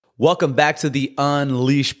Welcome back to the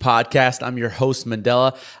Unleash podcast. I'm your host,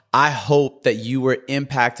 Mandela. I hope that you were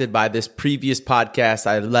impacted by this previous podcast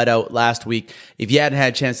I let out last week. If you hadn't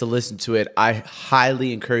had a chance to listen to it, I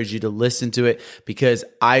highly encourage you to listen to it because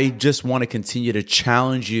I just want to continue to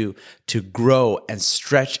challenge you to grow and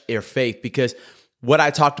stretch your faith, because what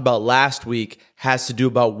I talked about last week has to do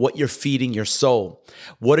about what you're feeding your soul.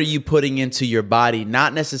 What are you putting into your body?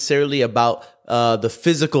 Not necessarily about the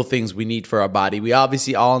physical things we need for our body. We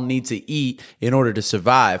obviously all need to eat in order to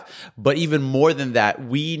survive. But even more than that,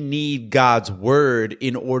 we need God's word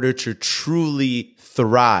in order to truly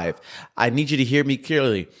thrive. I need you to hear me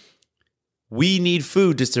clearly. We need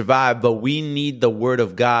food to survive, but we need the word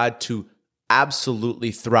of God to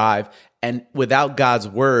absolutely thrive. And without God's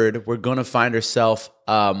word, we're going to find ourselves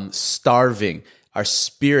starving. Our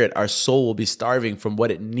spirit, our soul will be starving from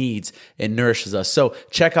what it needs and nourishes us. So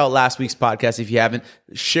check out last week's podcast if you haven't.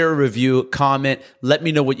 Share a review, comment, let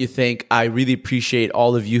me know what you think. I really appreciate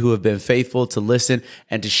all of you who have been faithful to listen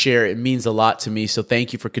and to share. It means a lot to me. So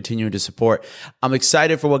thank you for continuing to support. I'm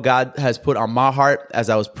excited for what God has put on my heart as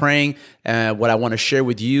I was praying and what I want to share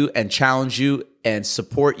with you and challenge you and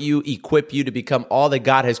support you, equip you to become all that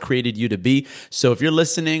God has created you to be. So if you're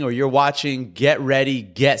listening or you're watching, get ready,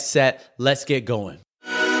 get set, let's get going.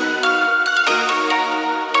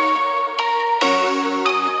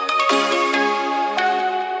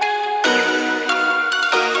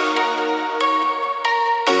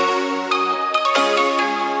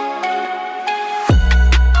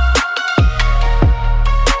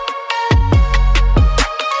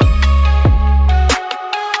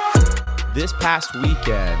 This past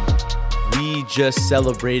weekend, we just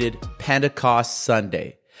celebrated Pentecost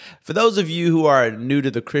Sunday. For those of you who are new to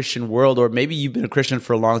the Christian world, or maybe you've been a Christian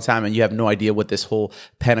for a long time and you have no idea what this whole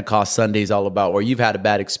Pentecost Sunday is all about, or you've had a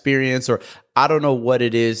bad experience, or I don't know what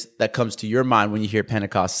it is that comes to your mind when you hear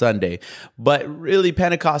Pentecost Sunday. But really,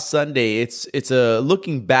 Pentecost Sunday, it's a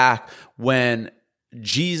looking back when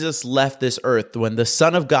Jesus left this earth, when the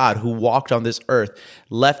Son of God who walked on this earth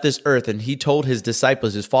left this earth, and he told his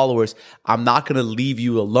disciples, his followers, I'm not going to leave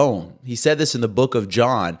you alone. He said this in the book of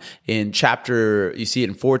John in chapter, you see it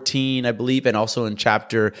in 14, I believe, and also in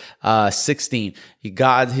chapter 16.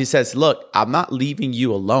 He says, look, I'm not leaving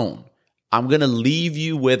you alone. I'm going to leave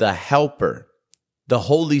you with a helper, the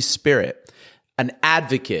Holy Spirit, an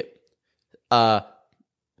advocate, a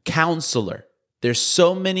counselor. There's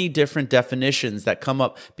so many different definitions that come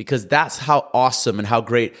up because that's how awesome and how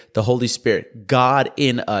great the Holy Spirit, God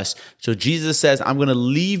in us. So Jesus says, I'm going to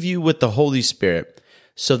leave you with the Holy Spirit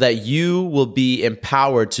so that you will be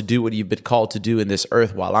empowered to do what you've been called to do in this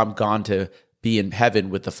earth while I'm gone to be in heaven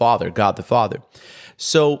with the Father, God the Father.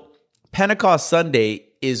 So Pentecost Sunday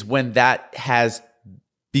is when that has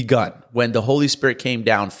begun, when the Holy Spirit came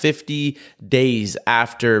down 50 days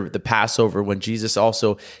after the Passover, when Jesus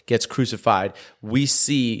also gets crucified. We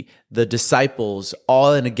see the disciples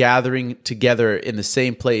all in a gathering together in the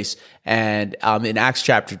same place. And in Acts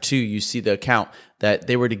chapter 2, you see the account that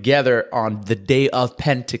they were together on the day of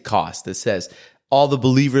Pentecost. It says all the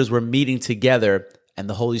believers were meeting together and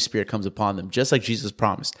the Holy Spirit comes upon them, just like Jesus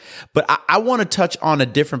promised. But I want to touch on a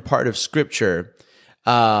different part of Scripture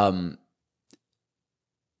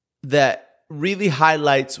that really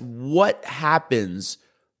highlights what happens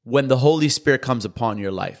when the Holy Spirit comes upon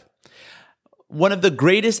your life. One of the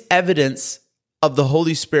greatest evidence of the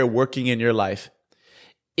Holy Spirit working in your life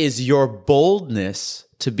is your boldness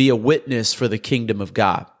to be a witness for the kingdom of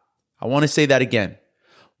God. I want to say that again.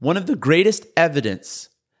 One of the greatest evidence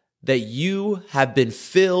that you have been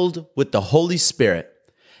filled with the Holy Spirit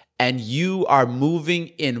and you are moving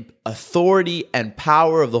in authority and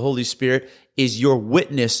power of the Holy Spirit is your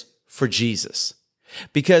witness for Jesus.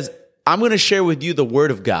 Because I'm going to share with you the word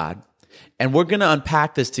of God, and we're going to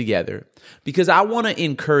unpack this together because I want to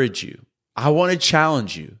encourage you. I want to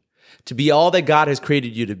challenge you to be all that God has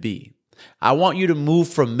created you to be. I want you to move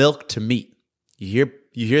from milk to meat. You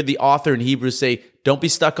hear the author in Hebrews say, don't be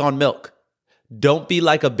stuck on milk. Don't be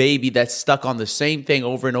like a baby that's stuck on the same thing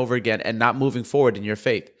over and over again and not moving forward in your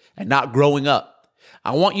faith and not growing up.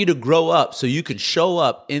 I want you to grow up so you can show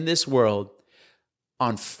up in this world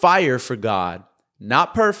on fire for God,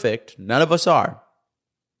 not perfect, none of us are,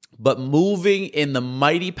 but moving in the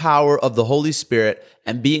mighty power of the Holy Spirit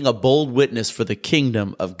and being a bold witness for the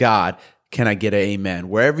kingdom of God can I get an amen?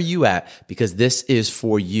 Wherever you at, because this is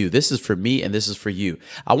for you. This is for me and this is for you.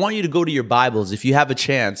 I want you to go to your Bibles. If you have a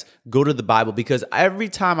chance, go to the Bible, because every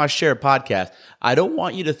time I share a podcast, I don't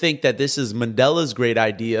want you to think that this is Mandela's great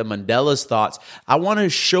idea, Mandela's thoughts. I want to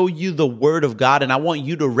show you the Word of God, and I want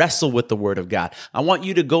you to wrestle with the Word of God. I want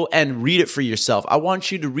you to go and read it for yourself. I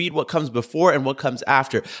want you to read what comes before and what comes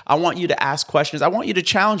after. I want you to ask questions. I want you to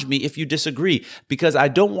challenge me if you disagree, because I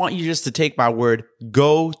don't want you just to take my word.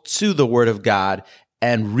 Go to the Word of God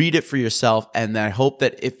and read it for yourself. And I hope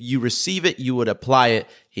that if you receive it, you would apply it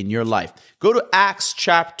in your life. Go to Acts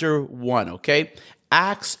chapter 1, okay?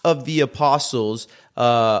 Acts of the Apostles,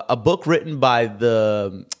 a book written by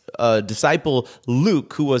the disciple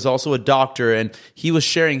Luke, who was also a doctor, and he was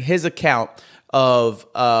sharing his account of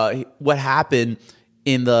what happened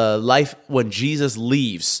in the life when Jesus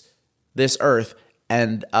leaves this earth.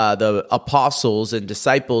 And the apostles and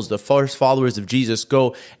disciples, the first followers of Jesus,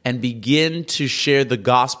 go and begin to share the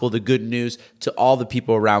gospel, the good news, to all the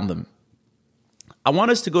people around them. I want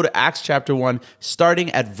us to go to Acts chapter 1, starting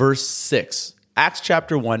at verse 6. Acts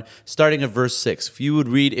chapter 1, starting at verse 6. If you would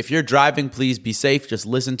read, if you're driving, please be safe. Just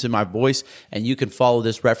listen to my voice, and you can follow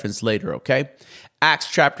this reference later, okay? Acts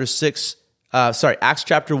chapter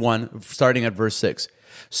 1, starting at verse 6.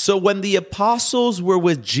 So when the apostles were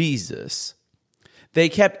with Jesus, they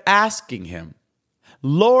kept asking him,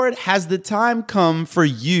 Lord, has the time come for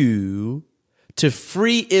you to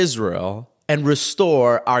free Israel and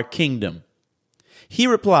restore our kingdom? He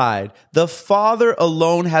replied, the Father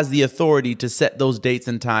alone has the authority to set those dates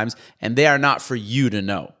and times, and they are not for you to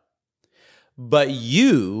know. But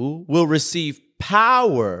you will receive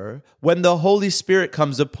power when the Holy Spirit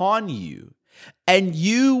comes upon you, and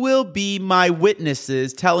you will be my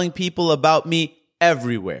witnesses, telling people about me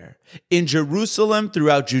everywhere, in Jerusalem,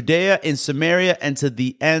 throughout Judea, in Samaria, and to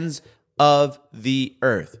the ends of the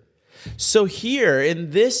earth. So here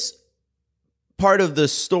in this part of the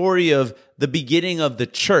story of the beginning of the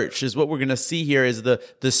church is what we're going to see here is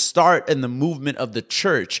the start and the movement of the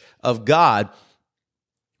church of God.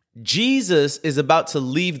 Jesus is about to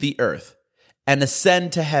leave the earth and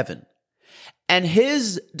ascend to heaven. And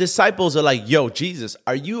his disciples are like, yo, Jesus,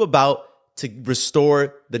 are you about to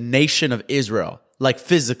restore the nation of Israel? Like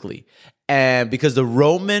physically, and because the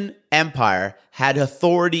Roman Empire had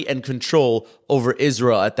authority and control over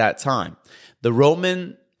Israel at that time. The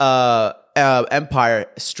Roman Empire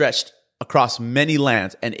stretched across many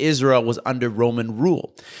lands, and Israel was under Roman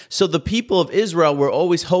rule. So the people of Israel were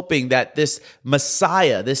always hoping that this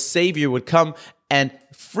Messiah, this Savior, would come and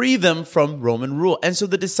free them from Roman rule. And so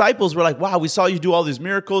the disciples were like, wow, we saw you do all these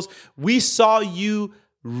miracles. We saw you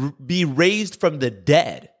be raised from the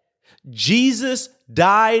dead. Jesus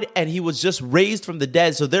died and he was just raised from the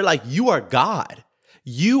dead. So they're like, you are God.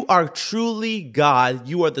 You are truly God.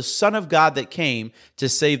 You are the Son of God that came to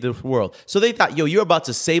save the world. So they thought, yo, you're about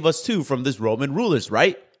to save us too from this Roman rulers,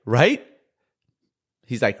 right? Right?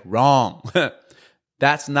 He's like, wrong.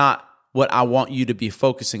 That's not what I want you to be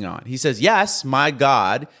focusing on. He says, yes, my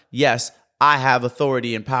God, yes, I have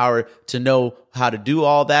authority and power to know how to do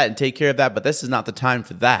all that and take care of that, but this is not the time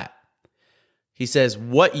for that. He says,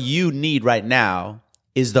 what you need right now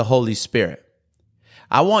is the Holy Spirit.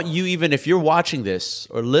 I want you, even if you're watching this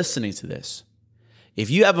or listening to this, if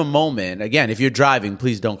you have a moment, again, if you're driving,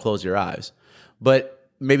 please don't close your eyes, but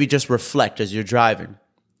maybe just reflect as you're driving.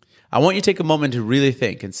 I want you to take a moment to really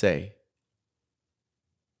think and say,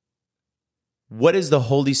 what is the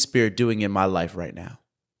Holy Spirit doing in my life right now?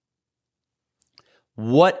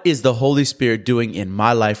 What is the Holy Spirit doing in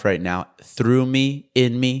my life right now, through me,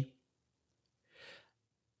 in me?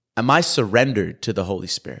 Am I surrendered to the Holy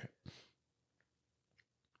Spirit?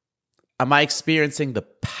 Am I experiencing the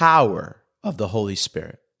power of the Holy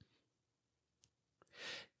Spirit?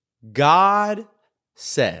 God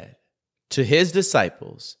said to his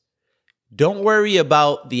disciples, don't worry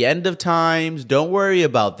about the end of times. Don't worry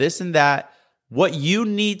about this and that. What you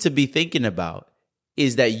need to be thinking about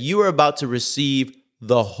is that you are about to receive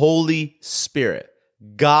the Holy Spirit,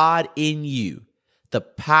 God in you. The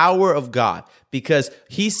power of God, because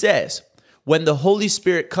he says, when the Holy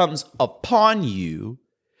Spirit comes upon you,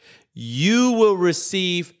 you will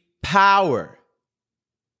receive power.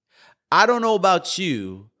 I don't know about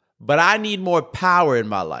you, but I need more power in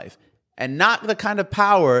my life, and not the kind of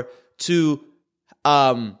power to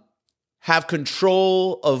have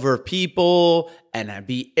control over people and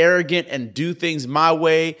be arrogant and do things my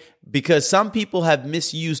way, because some people have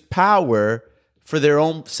misused power for their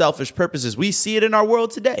own selfish purposes. We see it in our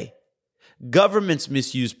world today. Governments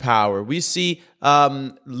misuse power. We see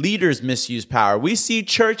leaders misuse power. We see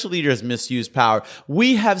church leaders misuse power.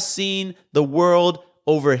 We have seen the world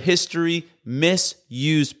over history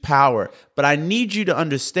misuse power. But I need you to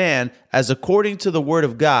understand, as according to the word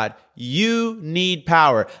of God, you need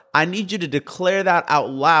power. I need you to declare that out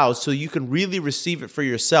loud so you can really receive it for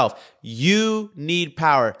yourself. You need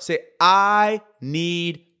power. Say, I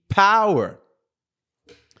need power.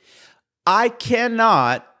 I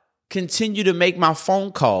cannot continue to make my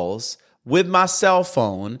phone calls with my cell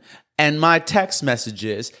phone and my text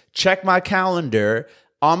messages, check my calendar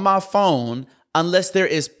on my phone unless there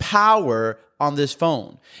is power on this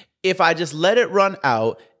phone. If I just let it run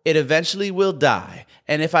out, it eventually will die.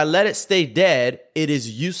 And if I let it stay dead, it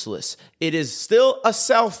is useless. It is still a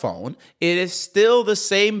cell phone. It is still the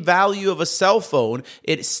same value of a cell phone.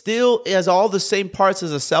 It still has all the same parts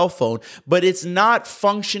as a cell phone, but it's not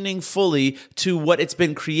functioning fully to what it's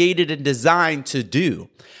been created and designed to do.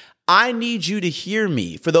 I need you to hear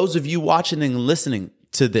me. For those of you watching and listening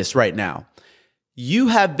to this right now, you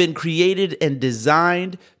have been created and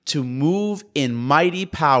designed to move in mighty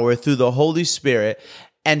power through the Holy Spirit.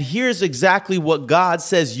 And here's exactly what God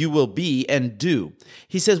says you will be and do.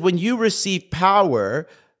 He says, when you receive power,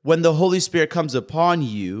 when the Holy Spirit comes upon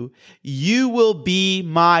you, you will be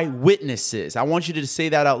my witnesses. I want you to say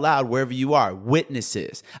that out loud wherever you are.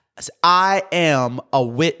 Witnesses. I am a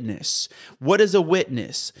witness. What is a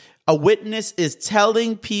witness? A witness is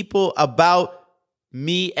telling people about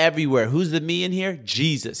me everywhere. Who's the me in here?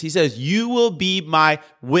 Jesus. He says, you will be my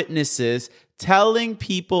witnesses, telling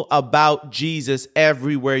people about Jesus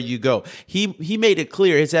everywhere you go. He made it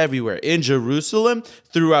clear it's everywhere. In Jerusalem,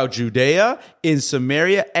 throughout Judea, in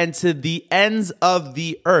Samaria, and to the ends of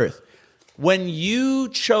the earth. When you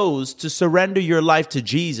chose to surrender your life to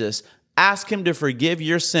Jesus, ask him to forgive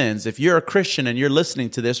your sins. If you're a Christian and you're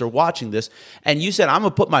listening to this or watching this, and you said, I'm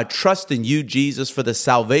going to put my trust in you, Jesus, for the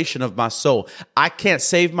salvation of my soul. I can't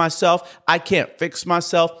save myself. I can't fix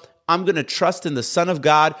myself. I'm going to trust in the Son of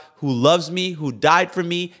God who loves me, who died for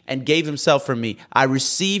me, and gave himself for me. I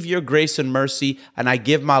receive your grace and mercy, and I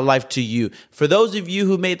give my life to you. For those of you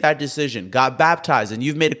who made that decision, got baptized, and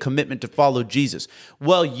you've made a commitment to follow Jesus,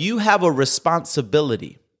 well, you have a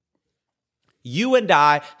responsibility. You and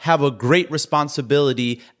I have a great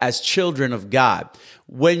responsibility as children of God.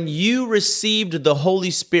 When you received the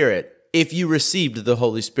Holy Spirit, if you received the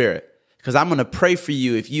Holy Spirit, because I'm going to pray for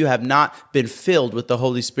you if you have not been filled with the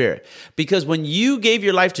Holy Spirit. Because when you gave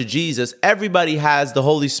your life to Jesus, everybody has the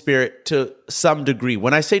Holy Spirit to some degree.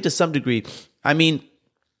 When I say to some degree, I mean,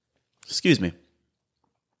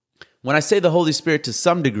 when I say the Holy Spirit to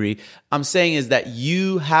some degree, I'm saying is that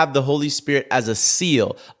you have the Holy Spirit as a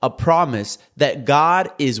seal, a promise that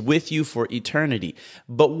God is with you for eternity.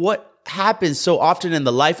 But what happens so often in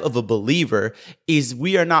the life of a believer is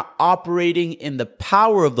we are not operating in the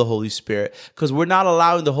power of the Holy Spirit because we're not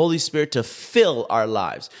allowing the Holy Spirit to fill our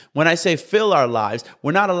lives. When I say fill our lives,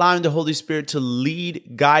 we're not allowing the Holy Spirit to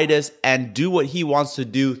lead, guide us, and do what he wants to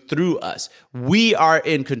do through us. We are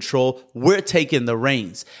in control. We're taking the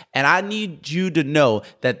reins. And I need you to know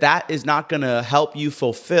that that is not going to help you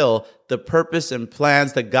fulfill the purpose and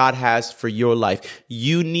plans that God has for your life.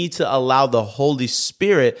 You need to allow the Holy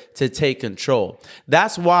Spirit to take control.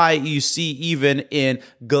 That's why you see even in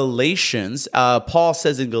Galatians, Paul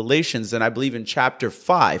says in Galatians, and I believe in chapter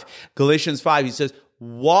 5, Galatians 5, he says,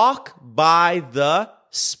 walk by the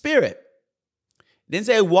Spirit. He didn't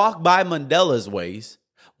say walk by Mandela's ways.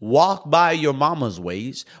 Walk by your mama's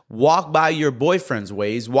ways, walk by your boyfriend's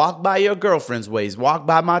ways, walk by your girlfriend's ways, walk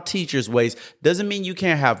by my teacher's ways. Doesn't mean you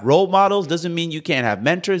can't have role models, doesn't mean you can't have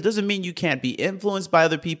mentors, doesn't mean you can't be influenced by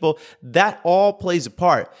other people. That all plays a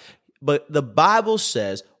part. But the Bible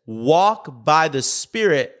says, walk by the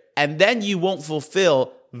Spirit, and then you won't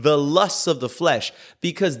fulfill the lusts of the flesh,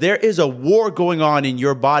 because there is a war going on in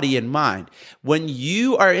your body and mind. When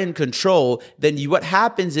you are in control, then what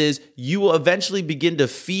happens is you will eventually begin to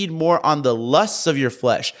feed more on the lusts of your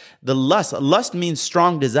flesh. Lust means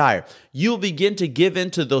strong desire. You'll begin to give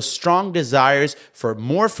into those strong desires for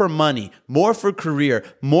money, more for career,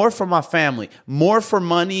 more for my family, more for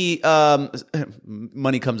money.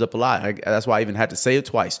 Money comes up a lot. That's why I even had to say it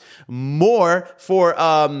twice. More for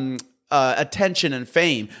attention and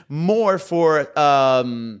fame, more for,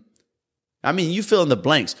 you fill in the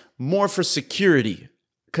blanks, more for security,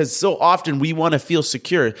 because so often we want to feel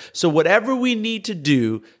secure. So whatever we need to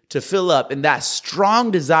do to fill up in that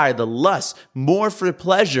strong desire, the lust, more for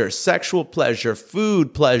pleasure, sexual pleasure,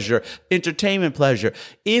 food pleasure, entertainment pleasure.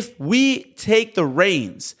 If we take the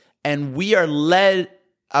reins and we are led,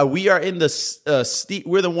 we are in the,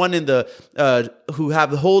 we're the one in the, who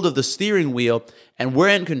have the hold of the steering wheel, and we're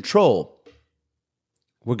in control,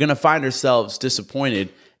 we're going to find ourselves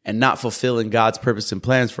disappointed and not fulfilling God's purpose and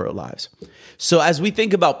plans for our lives. So as we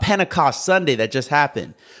think about Pentecost Sunday that just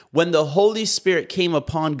happened, when the Holy Spirit came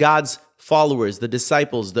upon God's followers, the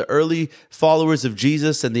disciples, the early followers of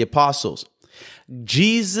Jesus and the apostles,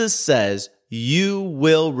 Jesus says, you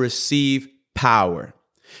will receive power.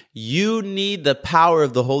 You need the power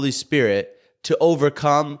of the Holy Spirit to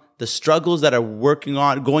overcome the struggles that are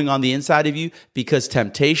going on the inside of you, because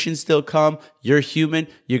temptations still come. You're human.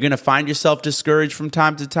 You're going to find yourself discouraged from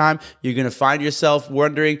time to time. You're going to find yourself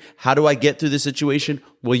wondering, how do I get through this situation?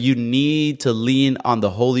 Well, you need to lean on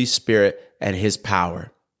the Holy Spirit and his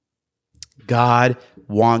power. God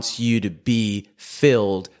wants you to be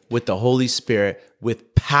filled with the Holy Spirit,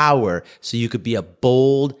 with power, so you could be a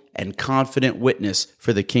bold and confident witness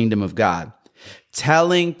for the kingdom of God,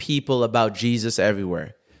 telling people about Jesus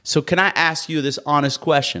everywhere. So can I ask you this honest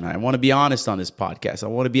question? I want to be honest on this podcast. I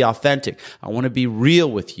want to be authentic. I want to be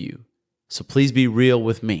real with you. So please be real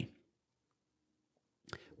with me.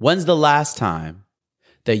 When's the last time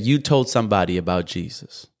that you told somebody about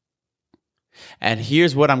Jesus? And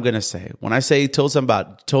here's what I'm going to say. When I say told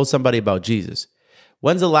somebody about Jesus,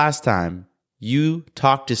 when's the last time you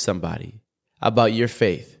talked to somebody about your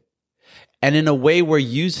faith, and in a way where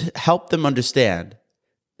you help them understand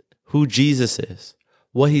who Jesus is,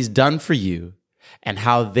 what he's done for you, and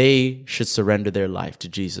how they should surrender their life to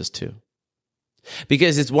Jesus too?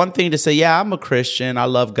 Because it's one thing to say, yeah, I'm a Christian, I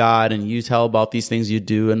love God, and you tell about these things you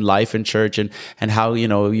do in life and church, and how,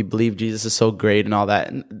 you believe Jesus is so great and all that.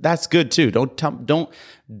 And that's good too.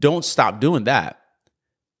 Don't stop doing that.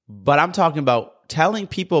 But I'm talking about telling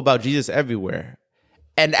people about Jesus everywhere.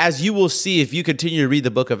 And as you will see if you continue to read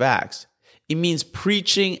the book of Acts, it means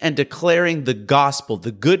preaching and declaring the gospel,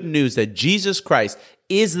 the good news that Jesus Christ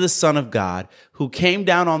is the Son of God, who came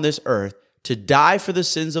down on this earth to die for the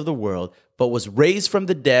sins of the world, but was raised from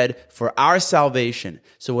the dead for our salvation.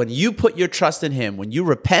 So when you put your trust in him, when you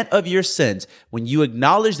repent of your sins, when you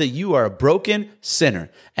acknowledge that you are a broken sinner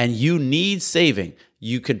and you need saving,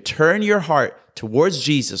 you can turn your heart towards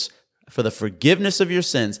Jesus for the forgiveness of your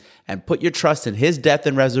sins and put your trust in his death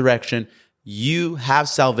and resurrection. You have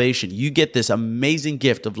salvation. You get this amazing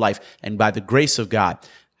gift of life, and by the grace of God.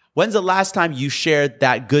 When's the last time you shared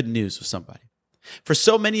that good news with somebody? For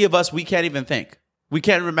so many of us, we can't even think. We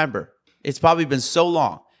can't remember. It's probably been so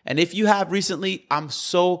long. And if you have recently, I'm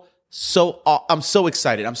so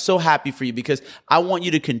excited. I'm so happy for you, because I want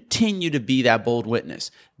you to continue to be that bold witness.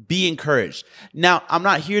 Be encouraged. Now, I'm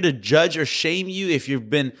not here to judge or shame you if you've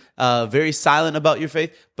been very silent about your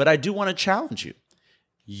faith, but I do want to challenge you.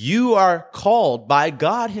 You are called by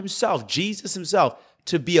God himself, Jesus himself,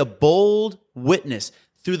 to be a bold witness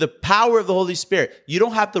through the power of the Holy Spirit. You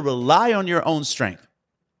don't have to rely on your own strength.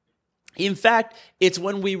 In fact, it's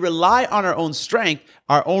when we rely on our own strength,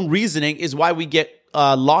 our own reasoning, is why we get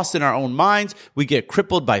lost in our own minds. We get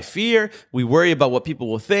crippled by fear. We worry about what people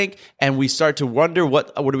will think, and we start to wonder,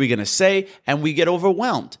 what are we going to say? And we get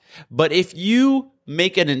overwhelmed. But if you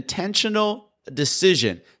make an intentional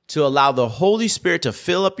decision to allow the Holy Spirit to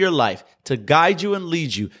fill up your life, to guide you and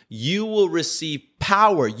lead you, you will receive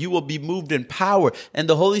power. You will be moved in power, and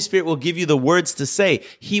the Holy Spirit will give you the words to say.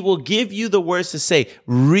 He will give you the words to say.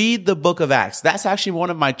 Read the book of Acts. That's actually one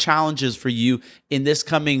of my challenges for you in this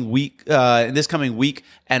coming week,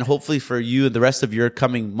 and hopefully for you the rest of your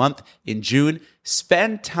coming month in June.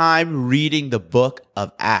 Spend time reading the book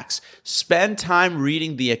of Acts. Spend time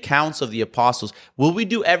reading the accounts of the apostles. Will we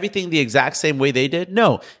do everything the exact same way they did?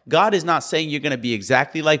 No. God is not saying you're going to be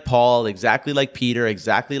exactly like Paul, exactly like Peter,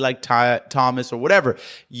 exactly like Thomas, or whatever.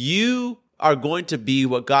 You are going to be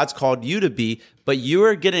what God's called you to be, but you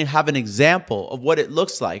are going to have an example of what it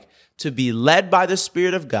looks like to be led by the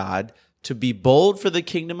Spirit of God, to be bold for the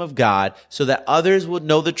kingdom of God, so that others would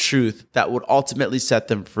know the truth that would ultimately set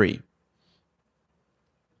them free.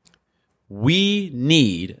 We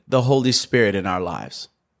need the Holy Spirit in our lives.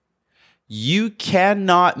 You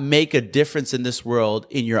cannot make a difference in this world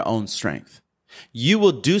in your own strength. You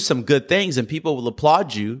will do some good things and people will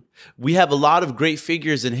applaud you. We have a lot of great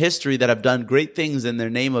figures in history that have done great things in the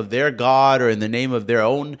name of their God, or in the name of their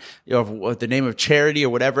own, or the name of charity or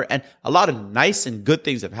whatever. And a lot of nice and good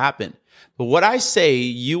things have happened. But what I say,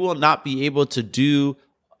 you will not be able to do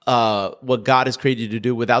what God has created you to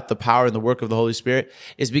do without the power and the work of the Holy Spirit,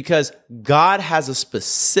 is because God has a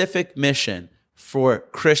specific mission for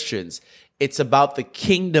Christians. It's about the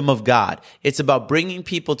kingdom of God. It's about bringing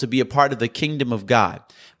people to be a part of the kingdom of God,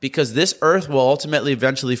 because this earth will ultimately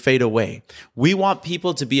eventually fade away. We want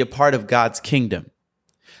people to be a part of God's kingdom.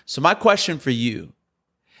 So my question for you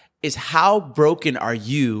is, how broken are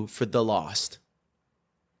you for the lost?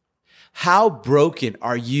 How broken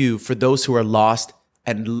are you for those who are lost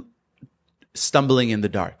and stumbling in the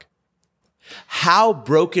dark? How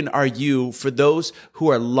broken are you for those who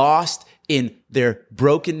are lost in their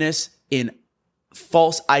brokenness, in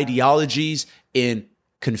false ideologies, in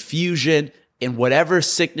confusion, in whatever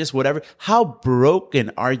sickness, whatever? How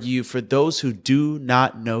broken are you for those who do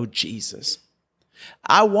not know Jesus?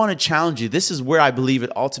 I want to challenge you. This is where I believe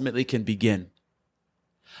it ultimately can begin.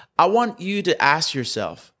 I want you to ask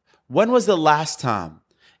yourself, when was the last time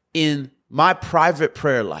in my private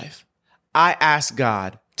prayer life I asked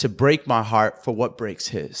God to break my heart for what breaks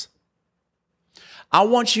his? I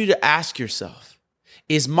want you to ask yourself,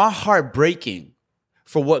 is my heart breaking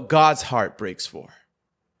for what God's heart breaks for?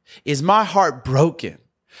 Is my heart broken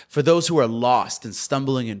for those who are lost and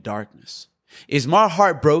stumbling in darkness? Is my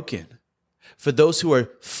heart broken for those who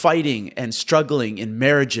are fighting and struggling in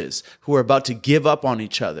marriages, who are about to give up on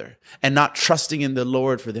each other and not trusting in the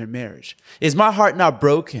Lord for their marriage? Is my heart not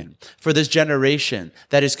broken for this generation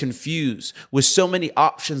that is confused with so many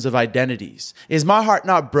options of identities? Is my heart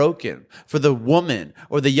not broken for the woman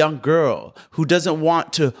or the young girl who doesn't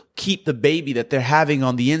want to keep the baby that they're having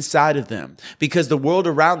on the inside of them because the world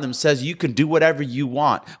around them says you can do whatever you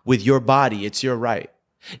want with your body, it's your right?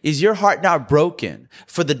 Is your heart not broken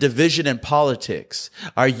for the division in politics?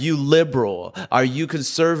 Are you liberal? Are you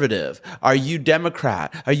conservative? Are you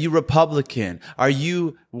Democrat? Are you Republican?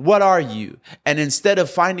 What are you? And instead of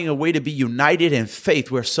finding a way to be united in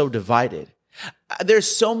faith, we're so divided.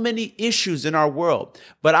 There's so many issues in our world,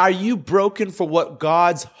 but are you broken for what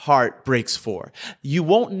God's heart breaks for? You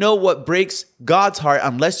won't know what breaks God's heart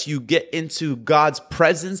unless you get into God's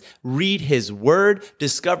presence, read his word,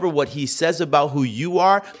 discover what he says about who you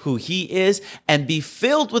are, who he is, and be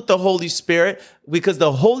filled with the Holy Spirit, because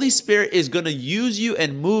the Holy Spirit is going to use you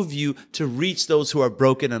and move you to reach those who are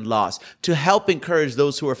broken and lost, to help encourage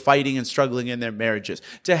those who are fighting and struggling in their marriages,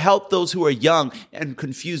 to help those who are young and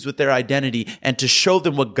confused with their identity, and to show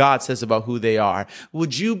them what God says about who they are.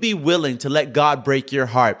 Would you be willing to let God break your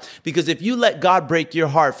heart? Because if you let God break your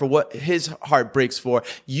heart for what his heart breaks for,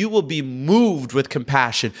 you will be moved with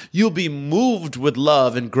compassion. You'll be moved with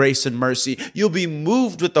love and grace and mercy. You'll be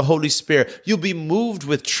moved with the Holy Spirit. You'll be moved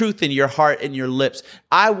with truth in your heart and your lips.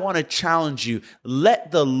 I want to challenge you.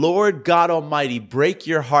 Let the Lord God Almighty break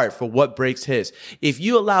your heart for what breaks his. If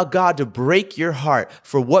you allow God to break your heart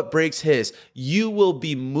for what breaks his, you will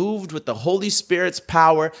be moved with the Holy Spirit's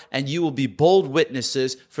power, and you will be bold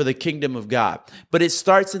witnesses for the kingdom of God. But it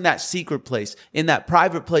starts in that secret place, in that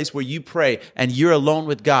private place where you pray and you're alone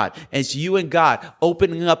with God. It's you and God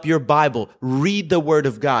opening up your Bible, read the word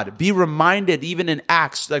of God. Be reminded, even in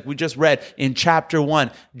Acts, like we just read in chapter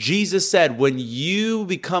 1, Jesus said, when you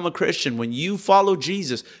become a Christian, when you follow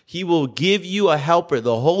Jesus, he will give you a helper,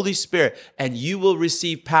 the Holy Spirit, and you will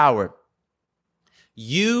receive power.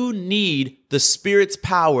 You need the Spirit's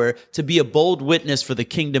power to be a bold witness for the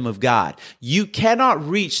kingdom of God. You cannot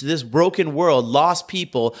reach this broken world, lost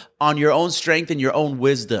people, on your own strength and your own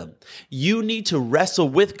wisdom. You need to wrestle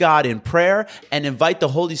with God in prayer and invite the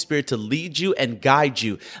Holy Spirit to lead you and guide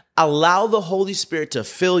you. Allow the Holy Spirit to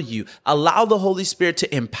fill you. Allow the Holy Spirit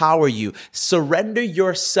to empower you. Surrender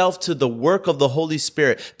yourself to the work of the Holy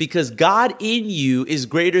Spirit, because God in you is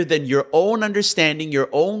greater than your own understanding, your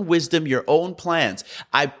own wisdom, your own plans.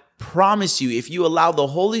 I promise you, if you allow the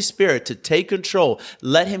Holy Spirit to take control,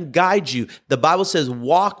 let him guide you. The Bible says,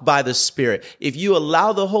 walk by the Spirit. If you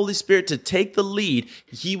allow the Holy Spirit to take the lead,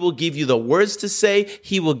 he will give you the words to say.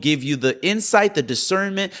 He will give you the insight, the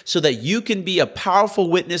discernment, so that you can be a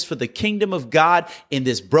powerful witness for the kingdom of God in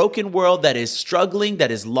this broken world that is struggling,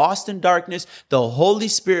 that is lost in darkness. The Holy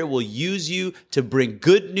Spirit will use you to bring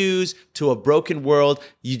good news to a broken world.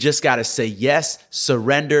 You just got to say yes,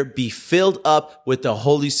 surrender, be filled up with the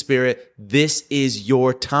Holy Spirit. This is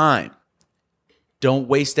your time. Don't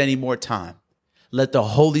waste any more time. Let the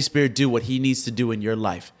Holy Spirit do what he needs to do in your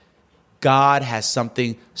life. God has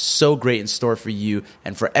something so great in store for you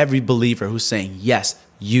and for every believer who's saying, yes,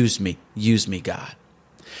 use me, God.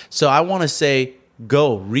 So I want to say,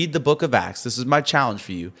 go read the book of Acts. This is my challenge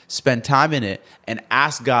for you. Spend time in it and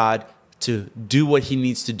ask God to do what he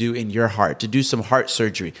needs to do in your heart, to do some heart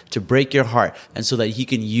surgery, to break your heart, and so that he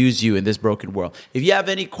can use you in this broken world. If you have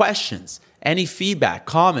any questions, any feedback,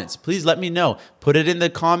 comments, please let me know. Put it in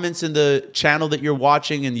the comments in the channel that you're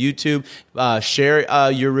watching in YouTube.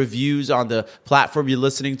 Share your reviews on the platform you're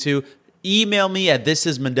listening to. Email me at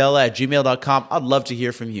thisismandela@gmail.com. I'd love to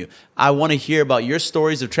hear from you. I want to hear about your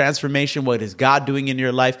stories of transformation. What is God doing in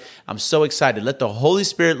your life? I'm so excited. Let the Holy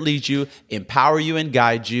Spirit lead you, empower you, and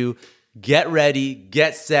guide you. Get ready,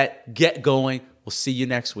 get set, get going. We'll see you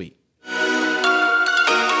next week.